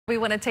We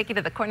want to take you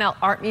to the Cornell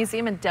Art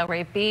Museum in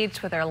Delray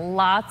Beach, where there are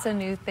lots of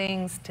new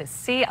things to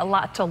see, a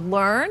lot to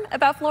learn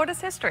about Florida's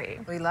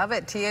history. We love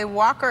it. T.A.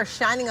 Walker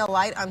shining a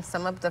light on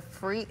some of the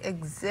free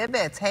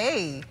exhibits.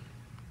 Hey.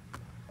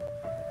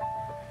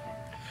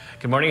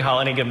 Good morning,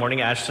 Holly. Good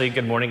morning, Ashley.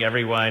 Good morning,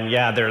 everyone.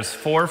 Yeah, there's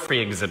 4 free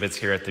exhibits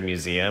here at the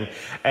museum,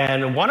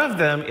 and one of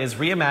them is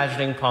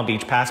Reimagining Palm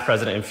Beach, Past,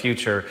 Present, and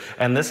Future.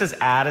 And this is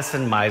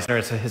Addison Meisner.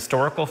 It's a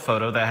historical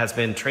photo that has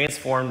been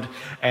transformed,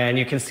 and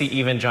you can see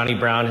even Johnny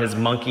Brown, his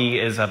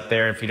monkey, is up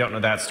there. If you don't know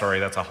that story,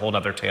 that's a whole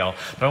other tale.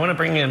 But I want to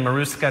bring in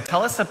Maruska.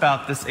 Tell us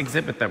about this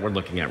exhibit that we're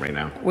looking at right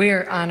now. We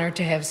are honored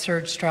to have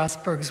Serge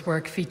Strasberg's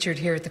work featured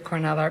here at the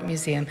Cornell Art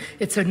Museum.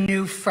 It's a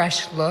new,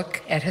 fresh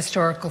look at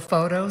historical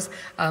photos,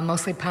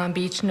 mostly Palm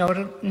Beach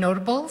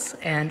notables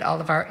and all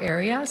of our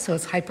area, so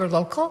it's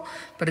hyper-local,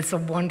 but it's a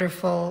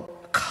wonderful,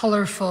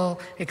 colorful,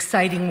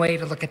 exciting way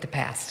to look at the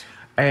past.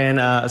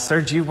 And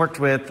Serge, you worked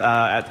with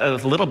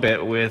a little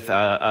bit with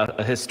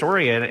a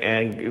historian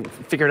and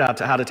figured out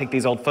how to take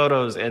these old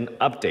photos and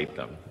update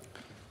them.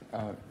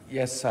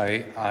 Yes,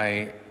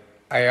 I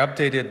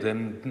updated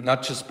them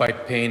not just by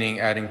painting,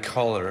 adding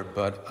color,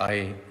 but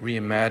I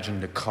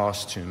reimagined the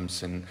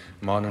costumes in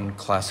modern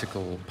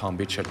classical Palm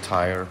Beach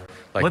attire,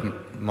 like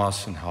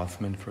Moss and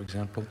Hoffman, for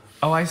example.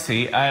 Oh, I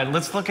see.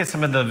 Let's look at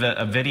some of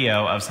the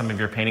video of some of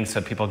your paintings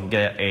so people can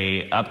get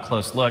a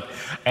up-close look.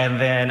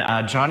 And then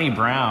Johnny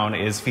Brown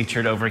is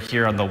featured over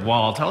here on the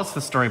wall. Tell us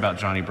the story about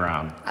Johnny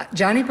Brown.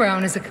 Johnny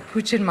Brown is a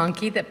capuchin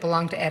monkey that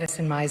belonged to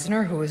Addison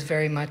Meisner, who was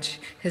very much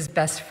his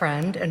best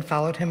friend and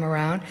followed him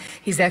around.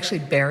 He's actually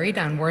buried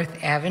on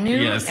Worth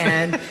Avenue, yes.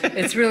 And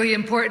it's really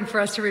important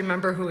for us to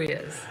remember who he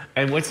is.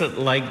 And what's it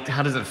like,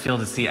 how does it feel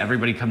to see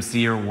everybody come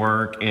see your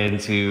work and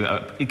to,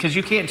 because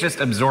you can't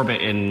just absorb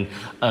it in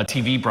a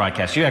TV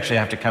broadcast, you actually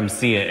have to come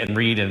see it and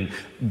read and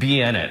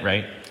be in it,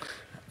 right?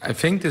 I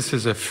think this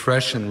is a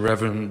fresh and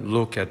reverent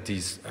look at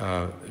these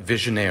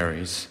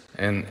visionaries,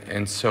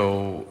 and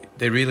so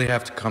they really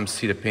have to come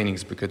see the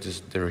paintings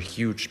because they're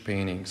huge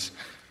paintings.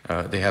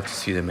 They have to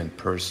see them in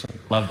person.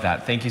 Love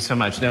that. Thank you so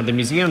much. Now, the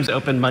museum's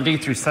open Monday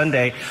through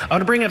Sunday. I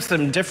want to bring up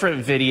some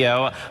different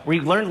video.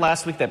 We learned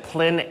last week that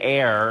plein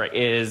air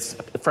is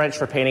French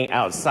for painting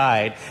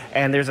outside.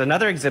 And there's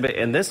another exhibit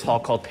in this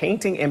hall called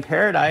Painting in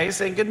Paradise.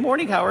 And good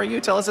morning. How are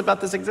you? Tell us about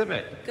this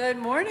exhibit. Good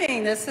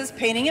morning. This is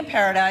Painting in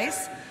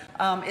Paradise.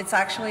 It's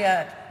actually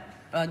at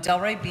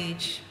Delray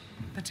Beach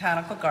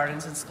Botanical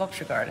Gardens and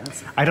Sculpture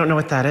Gardens. I don't know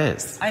what that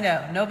is. I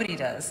know. Nobody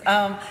does.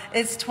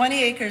 It's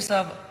 20 acres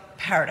of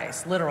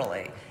paradise,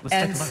 literally.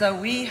 And so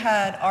we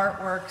had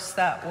artworks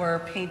that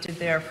were painted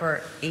there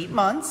for 8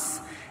 months,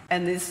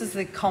 and this is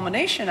the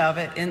culmination of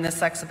it in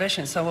this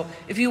exhibition. So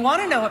if you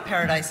want to know what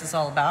paradise is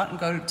all about and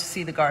go to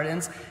see the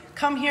gardens,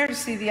 come here to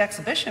see the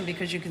exhibition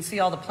because you can see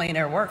all the plein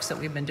air works that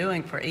we've been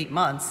doing for 8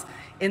 months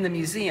in the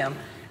museum.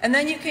 And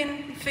then you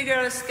can figure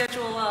out a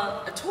schedule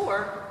a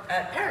tour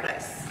at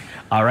Paradise.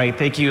 All right,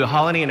 thank you.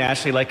 Holly and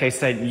Ashley, like I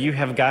said, you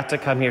have got to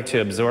come here to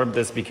absorb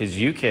this because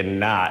you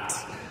cannot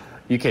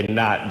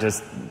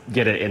just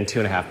get it in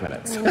 2.5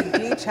 minutes. The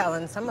detail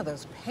in some of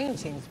those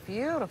paintings,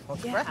 beautiful,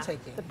 it's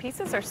breathtaking. The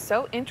pieces are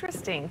so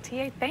interesting.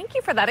 T.A., thank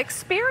you for that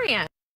experience.